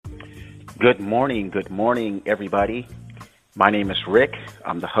Good morning, everybody. My name is Rick.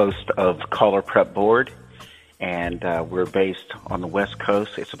 I'm the host of Caller Prep Board, and we're based on the West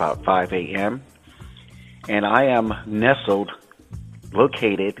Coast. It's about 5 a.m., and I am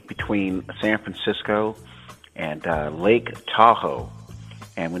located between San Francisco and Lake Tahoe.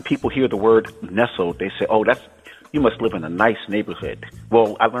 And when people hear the word nestled, they say, "Oh, you must live in a nice neighborhood."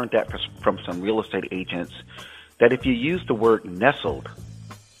 Well, I learned that from some real estate agents that if you use the word nestled,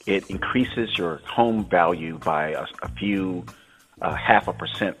 it increases your home value by a few half a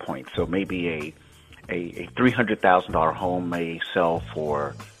percent point. So maybe a $300,000 home may sell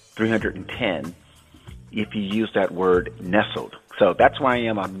for 310 if you use that word nestled. So that's where I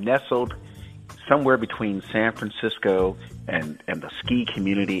am. I'm nestled somewhere between San Francisco and the ski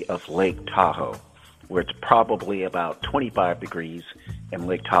community of Lake Tahoe, where it's probably about 25 degrees in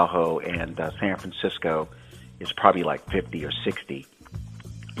Lake Tahoe, and San Francisco is probably like 50 or 60.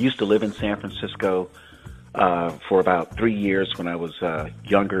 Used to live in San Francisco for about 3 years when I was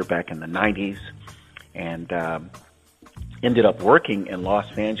younger, back in the 90s, and ended up working in Los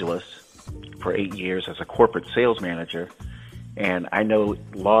Angeles for 8 years as a corporate sales manager. And I know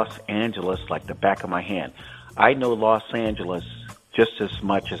Los Angeles like the back of my hand. I know Los Angeles just as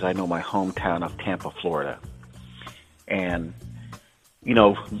much as I know my hometown of Tampa, Florida. And, you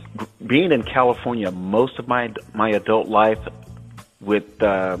know, being in California most of my adult life, with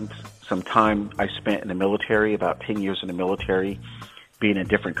some time I spent in the military, about 10 years in the military, being in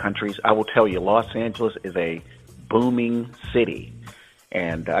different countries, I will tell you Los Angeles is a booming city.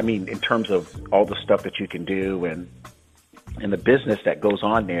 And I mean, in terms of all the stuff that you can do and the business that goes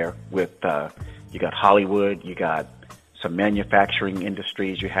on there with, you got Hollywood, you got some manufacturing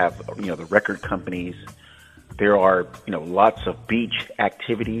industries, you have, the record companies. There are, lots of beach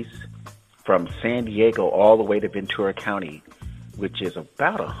activities from San Diego all the way to Ventura County, which is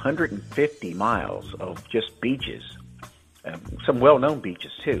about 150 miles of just beaches, some well-known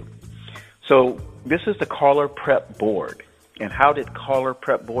beaches too. So this is the Caller Prep Board. And how did Caller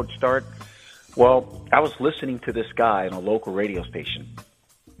Prep Board start? Well, I was listening to this guy on a local radio station,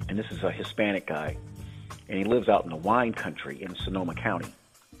 and this is a Hispanic guy, and he lives out in the wine country in Sonoma County,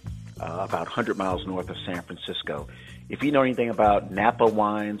 about 100 miles north of San Francisco. If you know anything about Napa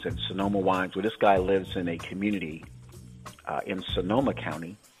wines and Sonoma wines, well, this guy lives in a community in Sonoma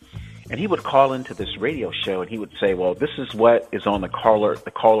County, and he would call into this radio show and he would say, well, this is what is on the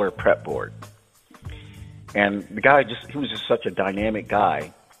caller prep board. And the guy he was just such a dynamic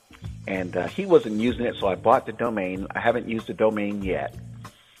guy, and he wasn't using it, so I bought the domain. I haven't used the domain yet.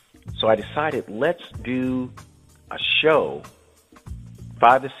 So I decided, let's do a show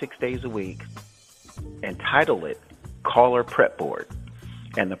 5 to 6 days a week and title it Caller Prep Board.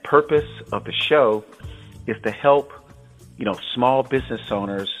 And the purpose of the show is to help small business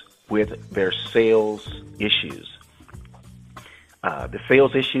owners with their sales issues. The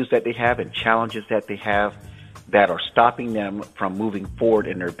sales issues that they have and challenges that they have that are stopping them from moving forward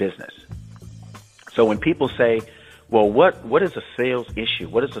in their business. So when people say, well, what is a sales issue?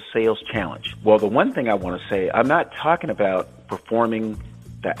 What is a sales challenge? Well, the one thing I want to say, I'm not talking about performing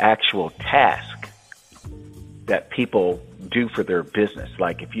the actual task that people do for their business.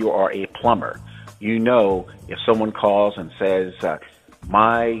 Like if you are a plumber, if someone calls and says,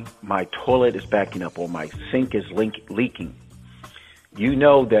 my toilet is backing up or my sink is leaking,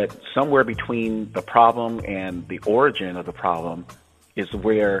 that somewhere between the problem and the origin of the problem is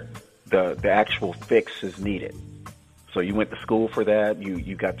where the actual fix is needed. So you went to school for that,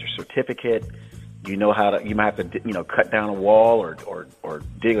 you got your certificate, you might have to, cut down a wall or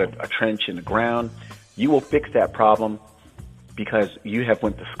dig a trench in the ground. You will fix that problem because you have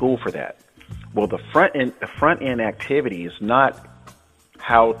went to school for that. Well, the front end activity is not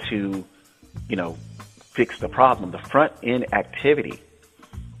how to, fix the problem. The front end activity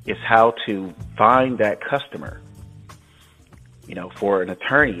is how to find that customer. For an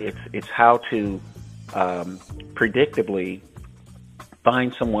attorney, it's how to predictably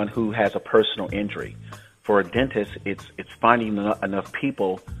find someone who has a personal injury. For a dentist, it's finding enough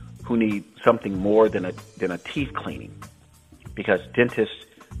people who need something more than a teeth cleaning, because dentists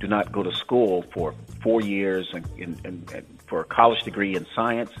do not go to school for 4 years and for a college degree in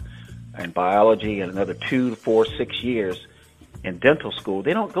science and biology and another 2 to 4, 6 years in dental school.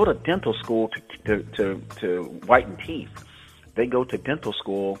 They don't go to dental school to whiten teeth. They go to dental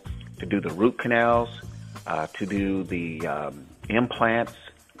school to do the root canals, to do the implants,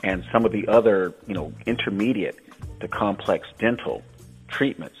 and some of the other, intermediate to complex dental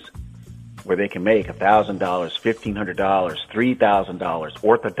treatments, where they can make $1,000, $1,500, $3,000,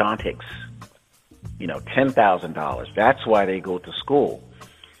 orthodontics, $10,000. That's why they go to school.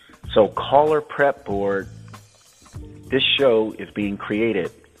 So Caller Prep Board, this show is being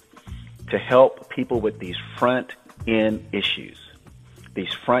created to help people with these front-end issues,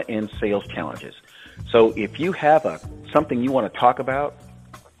 these front-end sales challenges. So if you have something you want to talk about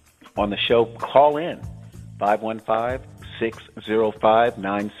on the show, call in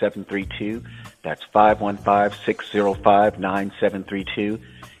 515-605-9732. That's 515-605-9732.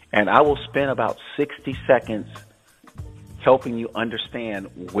 And I will spend about 60 seconds helping you understand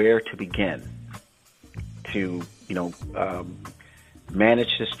where to begin to,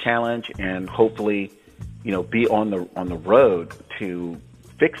 manage this challenge and hopefully, be on the road to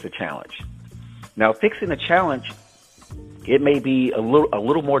fix the challenge. Now, fixing the challenge, it may be a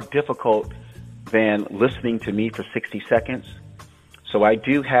little more difficult than listening to me for 60 seconds. So I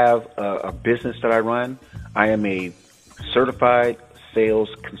do have a business that I run. I am a certified sales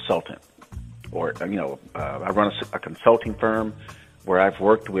consultant, or I run a consulting firm where I've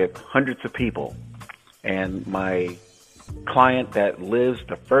worked with hundreds of people, and my client that lives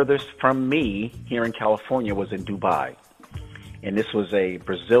the furthest from me here in California was in Dubai, and this was a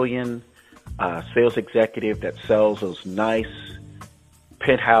Brazilian sales executive that sells those nice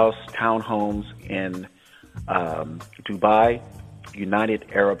penthouse townhomes in Dubai, United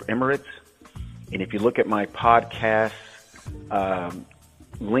Arab Emirates. And if you look at my podcast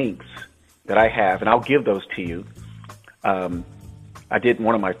links that I have, and I'll give those to you, I did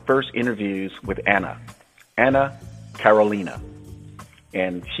one of my first interviews with Anna Carolina,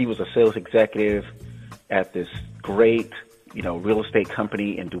 and she was a sales executive at this great, real estate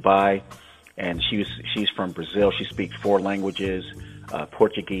company in Dubai, and she's from Brazil. She speaks 4 languages,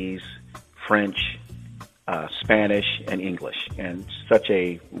 Portuguese, French, Spanish, and English, and such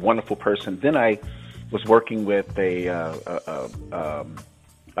a wonderful person. Then I was working with a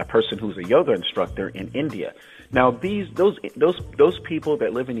person who's a yoga instructor in India. Now, those people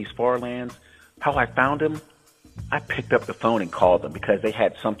that live in these far lands, how I found them, I picked up the phone and called them because they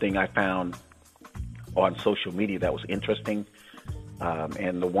had something I found on social media that was interesting.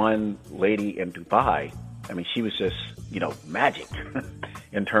 And the one lady in Dubai, she was just, magic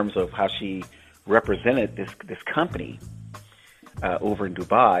in terms of how she represented this company over in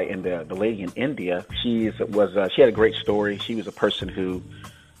Dubai. And the lady in India, she had a great story. She was a person who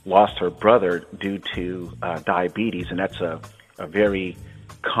lost her brother due to diabetes, and that's a very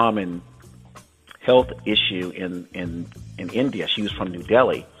common health issue in India. She was from New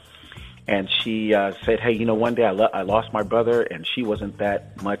Delhi, and she said, hey, one day I lost my brother, and she wasn't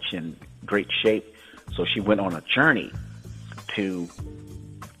that much in great shape, so she went on a journey to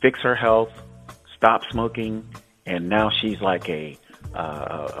fix her health, stop smoking, and now she's like a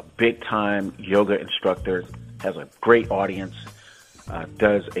big-time yoga instructor, has a great audience,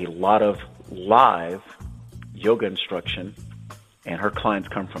 does a lot of live yoga instruction, and her clients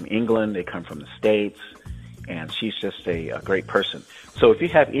come from England, they come from the States, and she's just a great person. So if you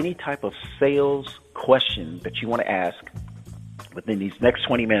have any type of sales question that you want to ask within these next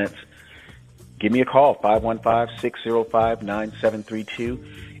 20 minutes, give me a call, 515-605-9732.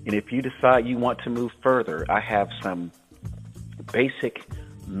 And if you decide you want to move further, I have some basic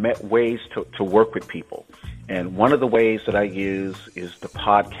ways to work with people. And one of the ways that I use is the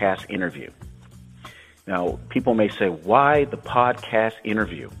podcast interview. Now, people may say, why the podcast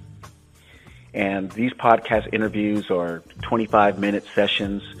interview? And these podcast interviews are 25-minute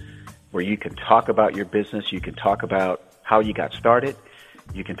sessions where you can talk about your business, you can talk about how you got started,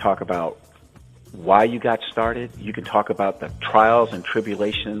 you can talk about why you got started, you can talk about the trials and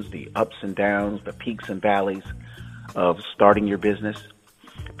tribulations, the ups and downs, the peaks and valleys of starting your business,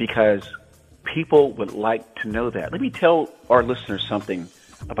 because people would like to know that. Let me tell our listeners something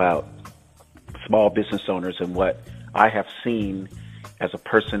about small business owners and what I have seen as a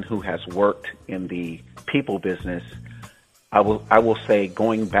person who has worked in the people business. I will say,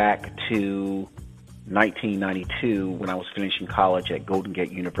 going back to 1992 when I was finishing college at Golden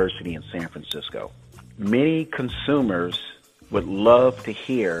Gate University in San Francisco. Many consumers would love to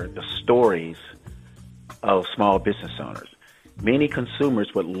hear the stories of small business owners. Many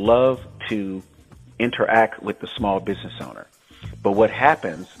consumers would love to interact with the small business owner. But what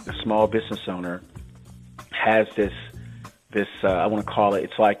happens, the small business owner has this I want to call it,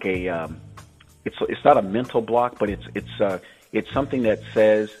 it's like it's not a mental block, but it's something that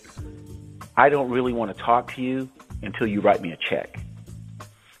says, I don't really want to talk to you until you write me a check.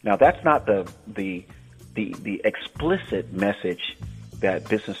 Now, that's not the explicit message that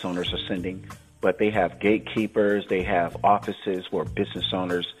business owners are sending, but they have gatekeepers, they have offices where business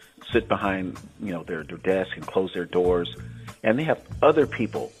owners sit behind, their desk and close their doors, and they have other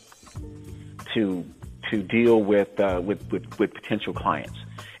people to deal with potential clients.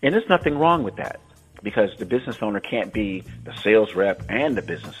 And there's nothing wrong with that because the business owner can't be the sales rep and the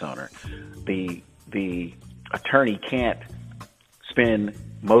business owner. The attorney can't spend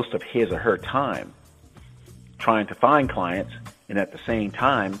most of his or her time trying to find clients and at the same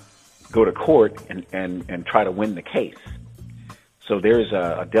time go to court and try to win the case. So there's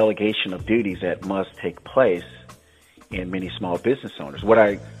a delegation of duties that must take place in many small business owners. What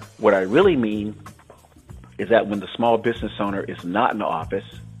I really mean is that when the small business owner is not in the office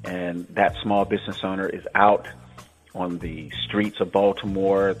and that small business owner is out on the streets of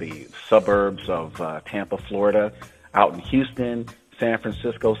Baltimore, the suburbs of Tampa, Florida, out in Houston, San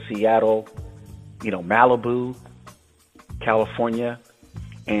Francisco, Seattle, Malibu, California,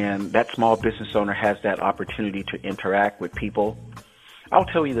 and that small business owner has that opportunity to interact with people. I'll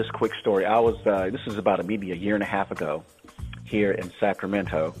tell you this quick story. This is about maybe a year and a half ago here in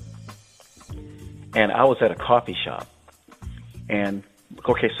Sacramento, and I was at a coffee shop. And,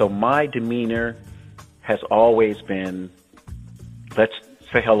 so my demeanor has always been, let's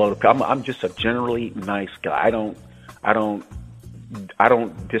say hello to people. I'm just a generally nice guy. I don't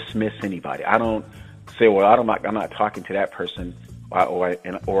dismiss anybody. I don't say, well, I'm not talking to that person,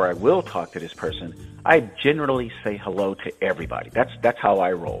 or I will talk to this person. I generally say hello to everybody. That's how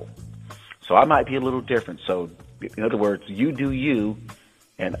I roll. So I might be a little different. So in other words, you do you,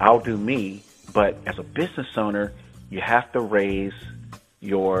 and I'll do me. But as a business owner, you have to raise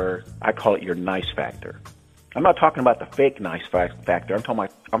I call it your nice factor. I'm not talking about the fake nice factor.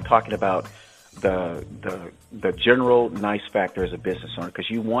 I'm talking about the general nice factor as a business owner, because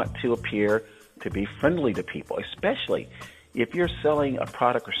you want to appear to be friendly to people, especially if you're selling a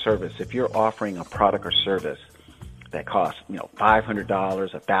product or service. If you're offering a product or service that costs $500,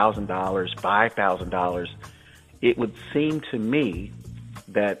 $1,000, $5,000, it would seem to me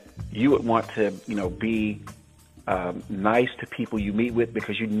that you would want to be nice to people you meet with,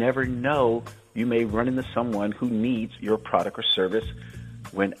 because you never know, you may run into someone who needs your product or service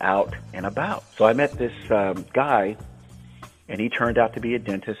when out and about. So I met this guy, and he turned out to be a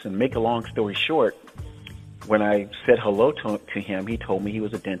dentist. And make a long story short, when I said hello to him, he told me he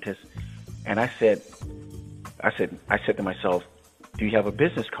was a dentist. And I said to myself, do you have a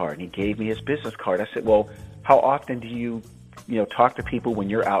business card? And he gave me his business card. I said, well, how often do you talk to people when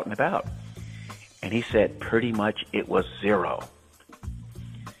you're out and about? And he said, pretty much it was zero.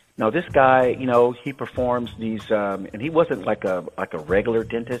 Now this guy, he performs these, and he wasn't like a regular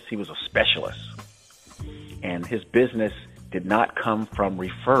dentist. He was a specialist, and his business did not come from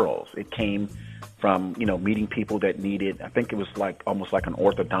referrals. It came from meeting people that needed. I think it was almost like an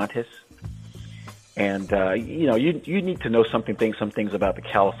orthodontist. And you need to know some things about the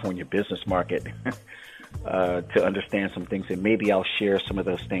California business market to understand some things, and maybe I'll share some of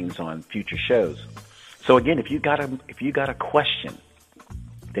those things on future shows. So again, if you got a question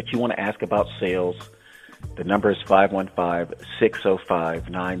that you want to ask about sales, the number is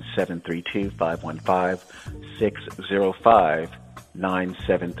 515-605-9732,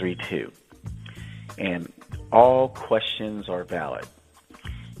 515-605-9732. And all questions are valid.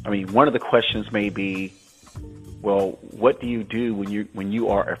 I mean, one of the questions may be, well, what do you do when you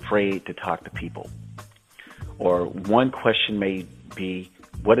are afraid to talk to people? Or one question may be,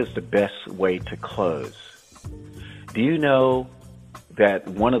 what is the best way to close? Do you know that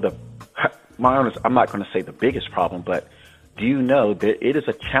I'm not going to say the biggest problem, but do you know that it is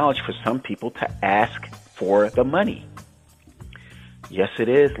a challenge for some people to ask for the money? Yes, it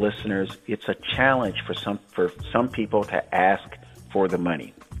is, listeners. It's a challenge for some people to ask for the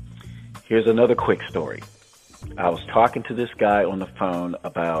money. Here's another quick story. I was talking to this guy on the phone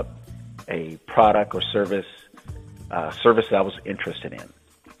about a product or service that I was interested in.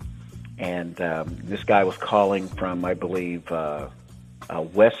 And this guy was calling from, I believe,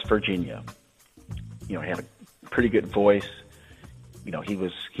 West Virginia. He had a pretty good voice.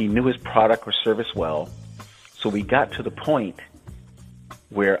 He knew his product or service well. So we got to the point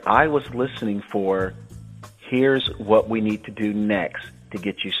where I was listening for, here's what we need to do next to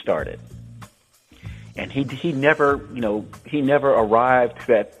get you started. And he never arrived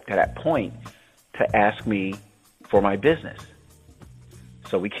to that point to ask me for my business.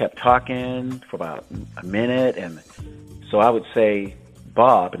 So we kept talking for about a minute, and so I would say,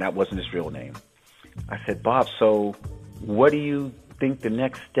 Bob, and that wasn't his real name. I said, Bob, so what do you think the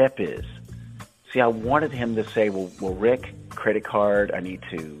next step is? See, I wanted him to say, well, Rick, credit card, I need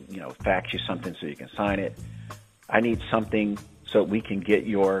to, fax you something so you can sign it. I need something so we can get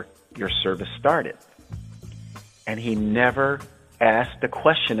your service started. And he never asked the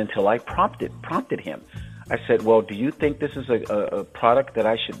question until I prompted him. I said, well, do you think this is a product that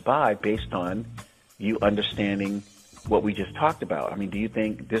I should buy based on you understanding what we just talked about? I mean, do you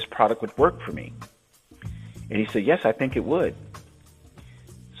think this product would work for me? And he said, yes, I think it would.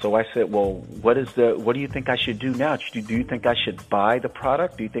 So I said, well, what do you think I should do now? Do you think I should buy the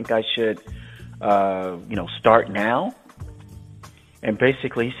product? Do you think I should, start now? And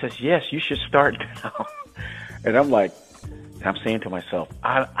basically he says, yes, you should start now. And I'm saying to myself,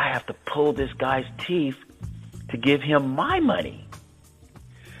 I have to pull this guy's teeth to give him my money.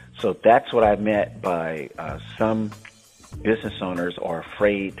 So that's what I meant by some business owners are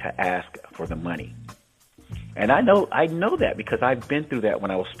afraid to ask for the money. And I know that because I've been through that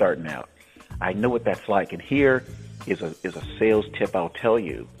when I was starting out. I know what that's like. And here is a sales tip I'll tell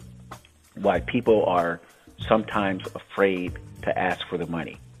you why people are sometimes afraid to ask for the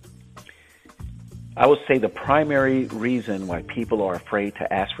money. I would say the primary reason why people are afraid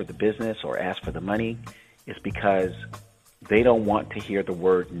to ask for the business or ask for the money is because they don't want to hear the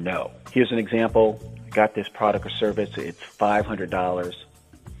word no. Here's an example. I got this product or service. It's $500.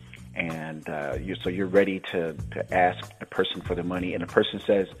 And so you're ready to ask the person for the money. And the person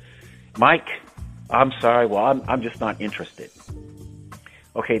says, Mike, I'm sorry. Well, I'm just not interested.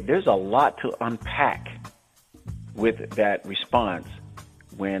 Okay, there's a lot to unpack with that response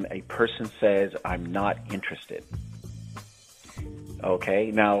when a person says, I'm not interested.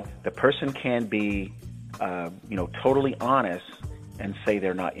 Okay, now the person can be, totally honest and say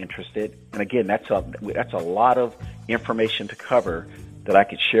they're not interested. And again, that's a lot of information to cover that I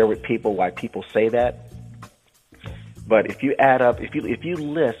could share with people why people say that. But if you add up, if you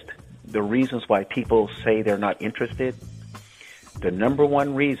list the reasons why people say they're not interested, the number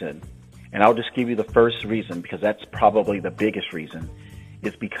one reason, and I'll just give you the first reason because that's probably the biggest reason,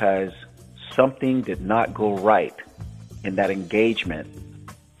 is because something did not go right in that engagement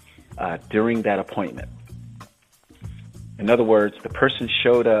during that appointment. In other words, the person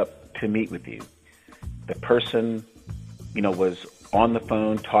showed up to meet with you. The person, was on the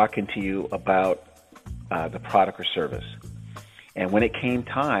phone talking to you about the product or service. And when it came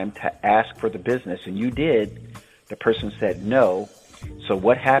time to ask for the business, and you did, the person said no. So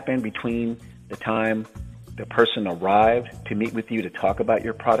what happened between the time the person arrived to meet with you to talk about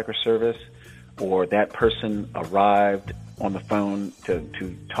your product or service, or that person arrived on the phone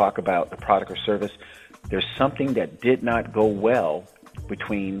to talk about the product or service? There's something that did not go well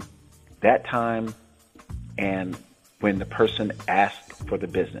between that time and when the person asked for the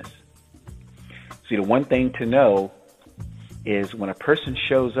business. See, the one thing to know is when a person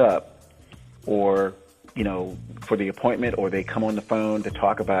shows up or, for the appointment, or they come on the phone to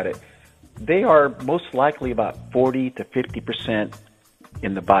talk about it, they are most likely about 40 to 50%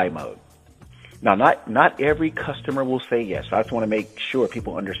 in the buy mode. Now, not every customer will say yes. I just want to make sure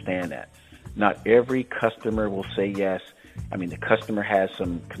people understand that. Not every customer will say yes. I mean, the customer has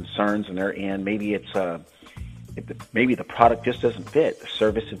some concerns on their end. Maybe maybe the product just doesn't fit. The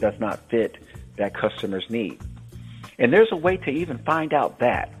service does not fit that customer's need. And there's a way to even find out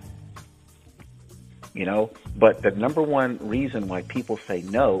that, But the number one reason why people say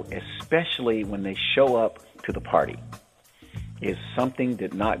no, especially when they show up to the party, is something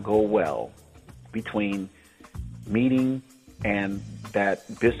did not go well between meeting and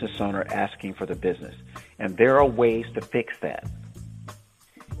that business owner asking for the business. And there are ways to fix that.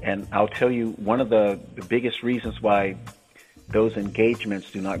 And I'll tell you, one of the biggest reasons why those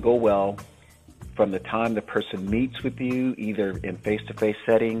engagements do not go well from the time the person meets with you, either in face-to-face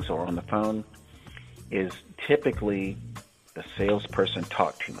settings or on the phone, is typically the salesperson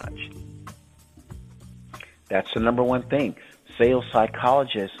talked too much. That's the number one thing. Sales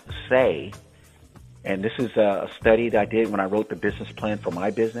psychologists say, and this is a study that I did when I wrote the business plan for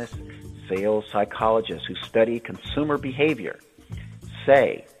my business, sales psychologists who study consumer behavior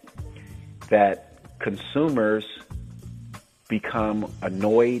say that consumers become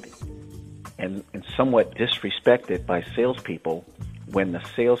annoyed and somewhat disrespected by salespeople when the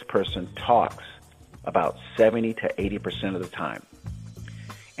salesperson talks about 70 to 80% of the time.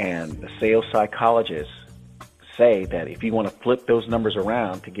 And the sales psychologists say that if you want to flip those numbers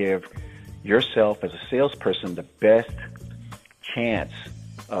around to give yourself as a salesperson the best chance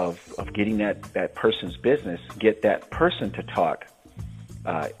of getting that person's business, get that person to talk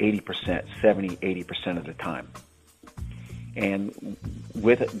 80%, 70, 80% of the time. And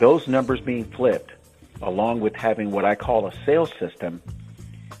with those numbers being flipped, along with having what I call a sales system,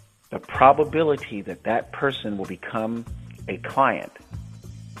 the probability that that person will become a client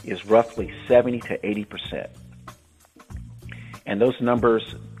is roughly 70 to 80%. And those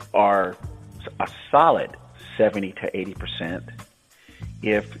numbers are a solid 70 to 80%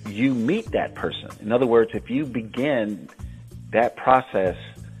 if you meet that person. In other words, if you begin that process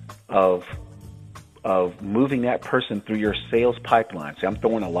of of moving that person through your sales pipeline. See, I'm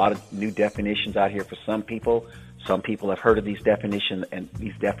throwing a lot of new definitions out here for some people. Some people have heard of these definitions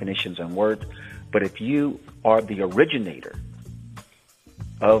and words. But if you are the originator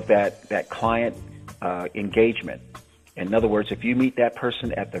of that client engagement, in other words, if you meet that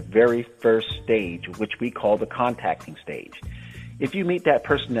person at the very first stage, which we call the contacting stage, if you meet that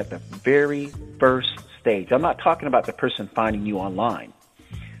person at the very first stage, I'm not talking about the person finding you online.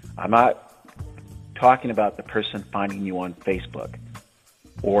 I'm not talking about the person finding you on Facebook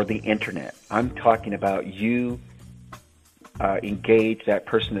or the internet. I'm talking about you engage that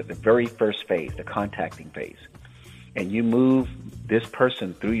person at the very first phase, the contacting phase. And you move this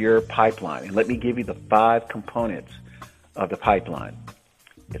person through your pipeline. And let me give you the 5 components of the pipeline.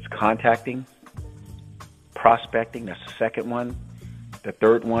 It's contacting, prospecting, that's the second one. The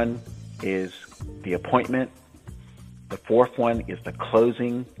third one is the appointment. The fourth one is the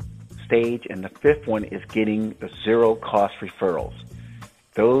closing stage. And the fifth one is getting the zero cost referrals.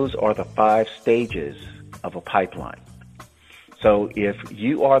 Those are the 5 stages of a pipeline. So if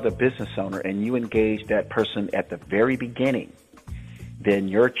you are the business owner and you engage that person at the very beginning, then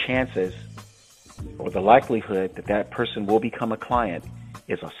your chances or the likelihood that that person will become a client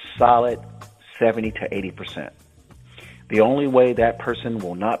is a solid 70 to 80%. The only way that person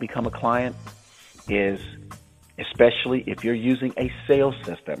will not become a client is, especially if you're using a sales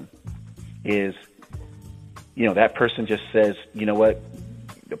system, is, that person just says, you know what,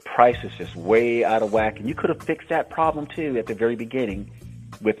 the price is just way out of whack. And you could have fixed that problem too at the very beginning.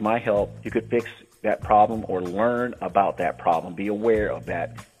 With my help, you could fix that problem or learn about that problem, be aware of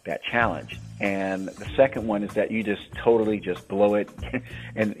that challenge. And the second one is that you just totally just blow it.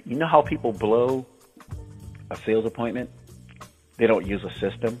 And you know how people blow a sales appointment? They don't use a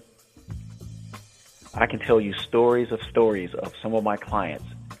system. I can tell you stories of some of my clients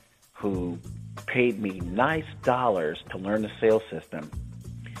who paid me nice dollars to learn the sales system.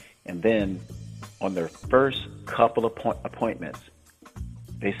 And then on their first couple of appointments,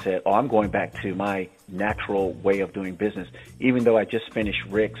 they said, I'm going back to my natural way of doing business, even though I just finished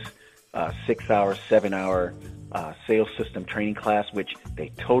Rick's 6-hour, 7-hour sales system training class, which they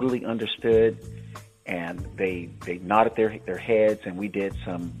totally understood. And they nodded their heads, and we did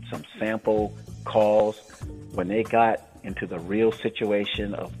some sample calls. When they got into the real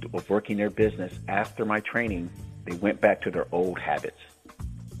situation of working their business after my training, they went back to their old habits.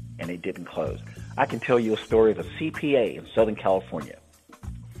 And they didn't close. I can tell you a story of a CPA in Southern California.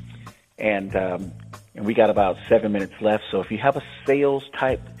 And we got about 7 minutes left. So if you have a sales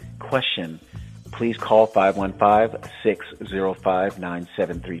type question, please call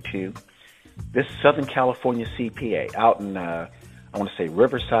 515-605-9732. This Southern California CPA out in, I want to say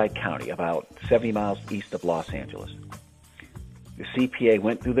Riverside County, about 70 miles east of Los Angeles. The CPA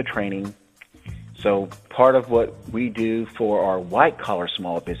went through the training. So part of what we do for our white-collar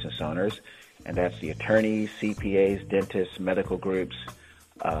small business owners, and that's the attorneys, CPAs, dentists, medical groups,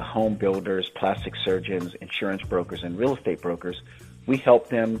 home builders, plastic surgeons, insurance brokers, and real estate brokers, we help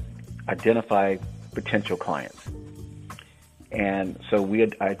them identify potential clients. And so we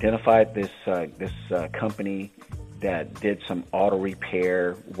had identified this company that did some auto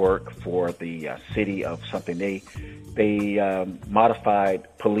repair work for the city of something. They modified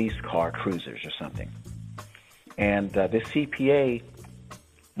police car cruisers or something. And this CPA,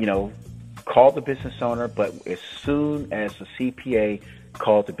 called the business owner, but as soon as the CPA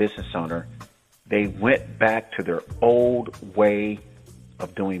called the business owner, they went back to their old way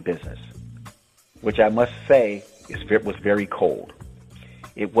of doing business, which I must say was very cold.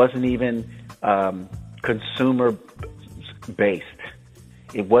 It wasn't even consumer based.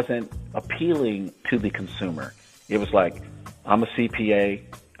 It wasn't appealing to the consumer. It was like, I'm a CPA.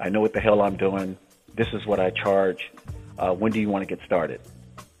 I know what the hell I'm doing. This is what I charge. When do you want to get started?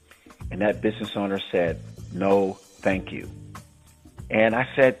 And that business owner said, no, thank you. And I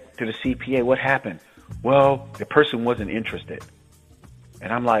said to the CPA, what happened? Well, the person wasn't interested.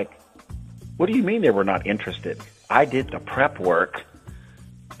 And I'm like, what do you mean they were not interested? I did the prep work.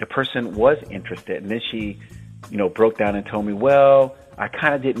 The person was interested. And then she, broke down and told me, well, I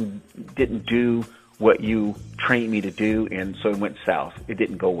kind of didn't do what you trained me to do, and so it went south. It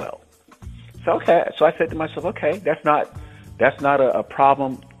didn't go well. So I said to myself, okay, that's not a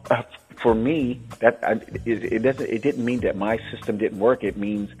problem for me. It didn't mean that my system didn't work. It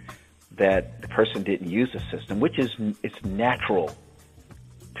means that the person didn't use the system, which is it's natural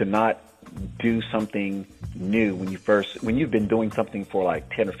to not do something new when you've been doing something for like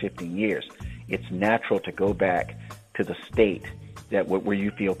 10 or 15 years. It's natural to go back to the state where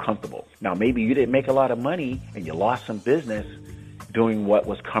you feel comfortable. Now, maybe you didn't make a lot of money and you lost some business doing what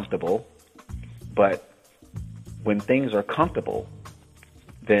was comfortable, But when things are comfortable,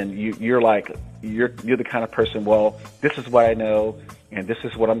 then you're the kind of person, well, this is what I know, and this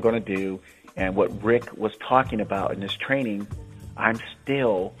is what I'm going to do. And what Rick was talking about in this training, I'm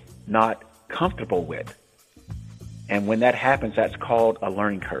still not comfortable with. And when that happens, that's called a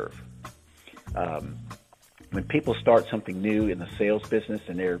learning curve. When people start something new in the sales business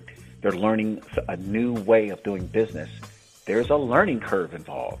and they're learning a new way of doing business, there's a learning curve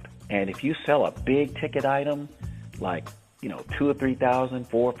involved. And if you sell a big ticket item, like $2,000 or $3,000,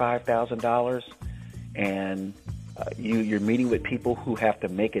 $4,000 or $5,000, and you're meeting with people who have to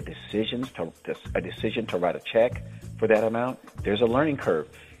make a decision to write a check for that amount, there's a learning curve.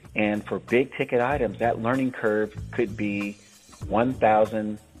 And for big ticket items, that learning curve could be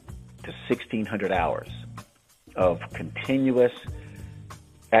 1,000 to 1,600 hours of continuous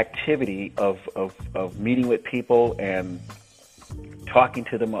activity of meeting with people and talking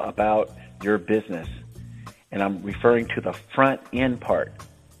to them about your business. And I'm referring to the front end part,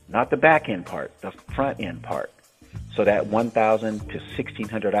 not the back end part, the front end part. So that 1,000 to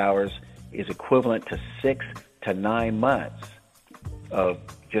 1,600 hours is equivalent to 6 to 9 months of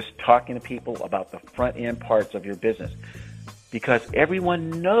just talking to people about the front end parts of your business, because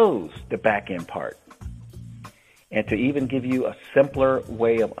everyone knows the back end part. And to even give you a simpler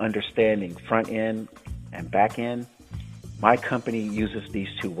way of understanding front end and back end, my company uses these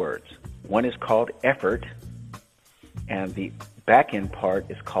two words. One is called effort, and the back end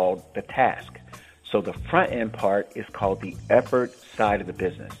part is called the task. So the front end part is called the effort side of the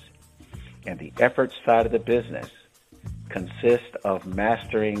business. And the effort side of the business consists of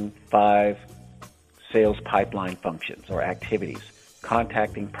mastering 5 sales pipeline functions or activities: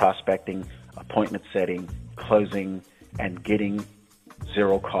 contacting, prospecting, appointment setting, closing, and getting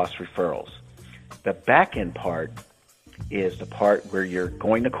zero-cost referrals. The back-end part is the part where you're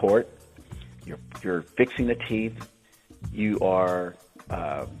going to court, you're fixing the teeth, you are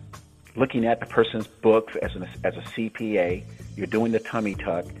looking at the person's books as a CPA, you're doing the tummy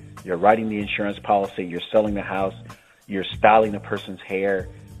tuck, you're writing the insurance policy, you're selling the house, you're styling the person's hair,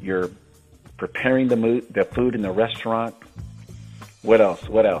 you're preparing the food in the restaurant. What else?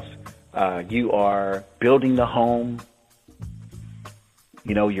 You are building the home.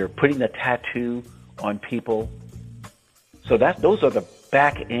 You're putting the tattoo on people. So those are the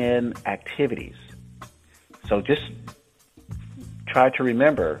back end activities. So just try to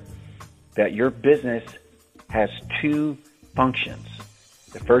remember that your business has 2 functions.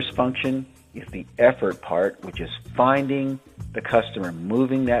 The first function is the effort part, which is finding the customer,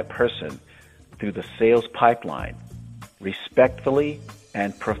 moving that person through the sales pipeline respectfully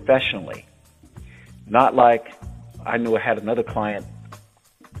and professionally. Not like I had another client,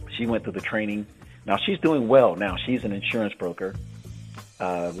 she went through the training. Now she's doing well now. She's an insurance broker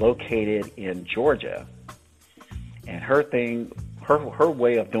located in Georgia. And her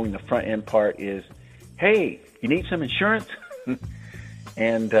way of doing the front end part is, hey, you need some insurance?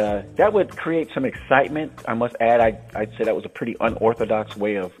 And that would create some excitement. I must add, I'd say that was a pretty unorthodox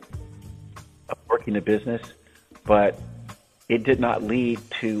way of working the business, but it did not lead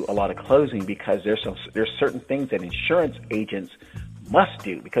to a lot of closing, because there's certain things that insurance agents must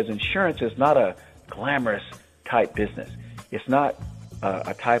do, because insurance is not a glamorous type business. It's not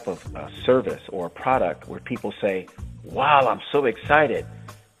a type of service or a product where people say, wow, I'm so excited,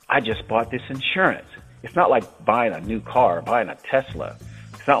 I just bought this insurance. It's not like buying a new car, buying a Tesla.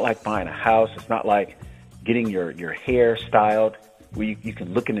 It's not like buying a house. It's not like getting your hair styled where you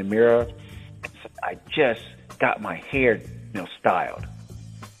can look in the mirror and say, I just got my hair styled.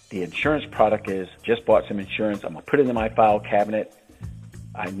 The insurance product is, just bought some insurance. I'm going to put it in my file cabinet.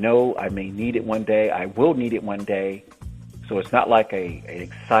 I know I may need it one day. I will need it one day. So it's not like an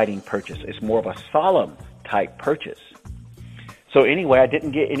exciting purchase. It's more of a solemn type purchase. So anyway, I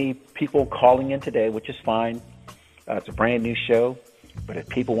didn't get any people calling in today, which is fine. It's a brand new show. But if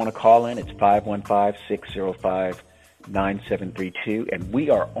people want to call in, it's 515-605-9732. And we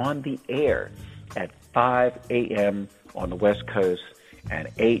are on the air at 5 a.m. on the West Coast and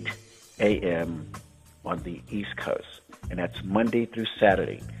 8 a.m. on the East Coast. And that's Monday through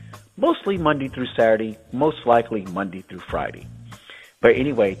Saturday. Mostly Monday through Saturday, most likely Monday through Friday. But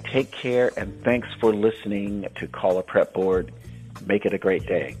anyway, take care, and thanks for listening to Caller Prep Board. Make it a great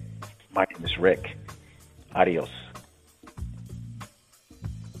day. My name is Rick. Adios.